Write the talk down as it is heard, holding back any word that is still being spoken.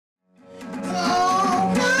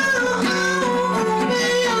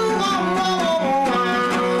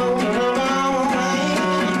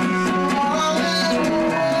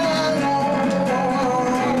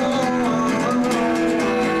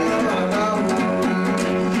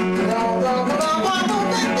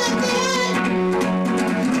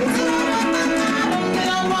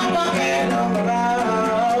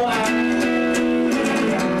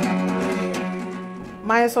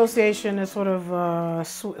my association is sort of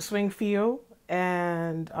swing feel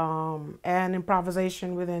and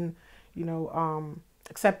improvisation within,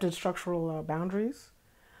 accepted structural boundaries,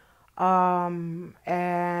 and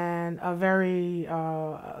a very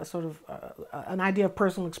sort of an idea of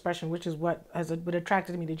personal expression, which is what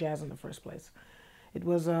attracted me to jazz in the first place. It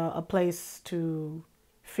was a place to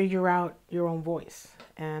figure out your own voice,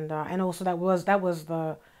 and also that was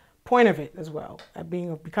the point of it as well,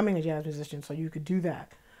 becoming a jazz musician, so you could do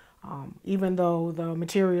that. Even though the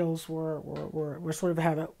materials were sort of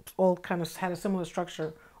had a similar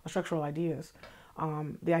structure or structural ideas,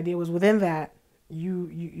 the idea was within that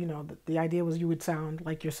the idea was you would sound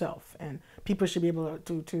like yourself, and people should be able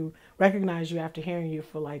to recognize you after hearing you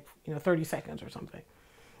for 30 seconds or something,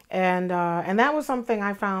 and that was something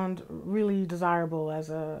I found really desirable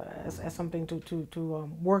as something to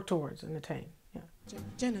work towards and attain. For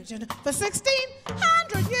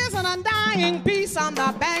 1,600 years, an undying peace on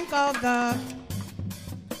the bank of the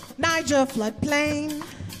Niger floodplain.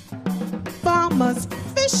 Farmers,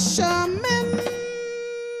 fishermen,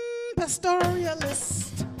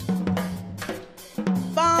 pastoralists.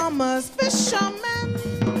 Farmers, fishermen,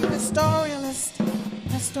 pastoralists.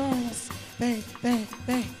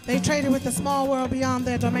 They traded with the small world beyond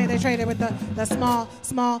their domain. They traded with the small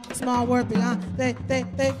world beyond. They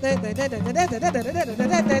traded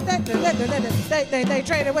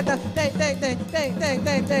with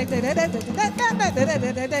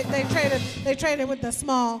they traded with the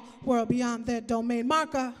small world beyond their domain.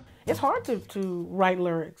 Marker. It's hard to write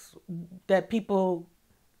lyrics that people,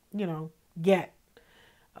 get,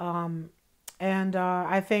 and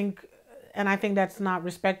I think that's not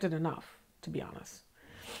respected enough, to be honest.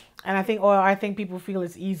 And I think people feel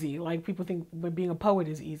it's easy. Like people think being a poet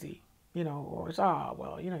is easy, or it's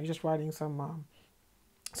you're just writing some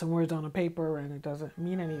words on a paper and it doesn't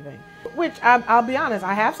mean anything. Which I'll be honest,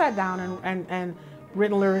 I have sat down and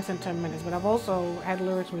written lyrics in 10 minutes, but I've also had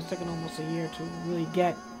lyrics which taken almost a year to really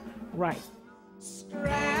get right. Scram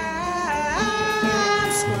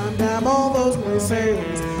down all those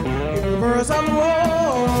naysayers, universe of the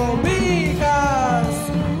world, because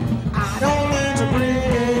I don't need to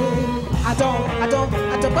breathe. I don't,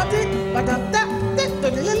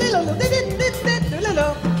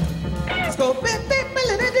 let's go.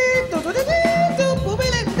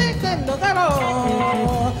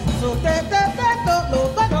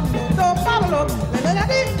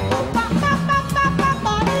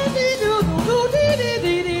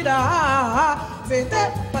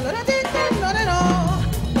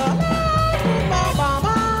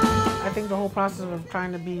 I think the whole process of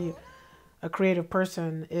trying to be a creative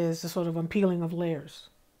person is a sort of unpeeling of layers.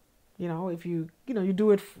 If you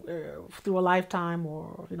do it through a lifetime,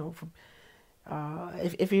 or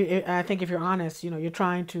I think if you're honest, you're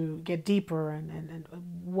trying to get deeper and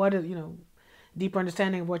what is deeper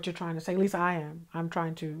understanding of what you're trying to say. At least I am. I'm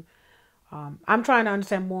trying to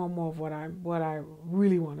understand more and more of what I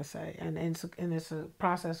really want to say, and it's a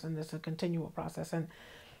process, and it's a continual process. And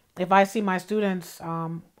if I see my students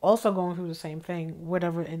also going through the same thing,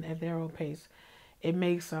 whatever at their own pace, it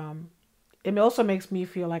also makes me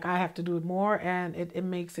feel like I have to do it more, and it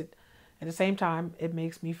makes it, at the same time, it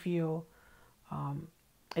makes me feel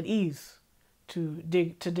at ease to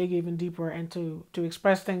dig even deeper and to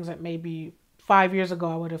express things that maybe 5 years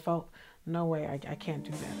ago I would have felt, no way, I can't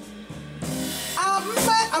do that. I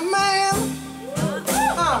met a man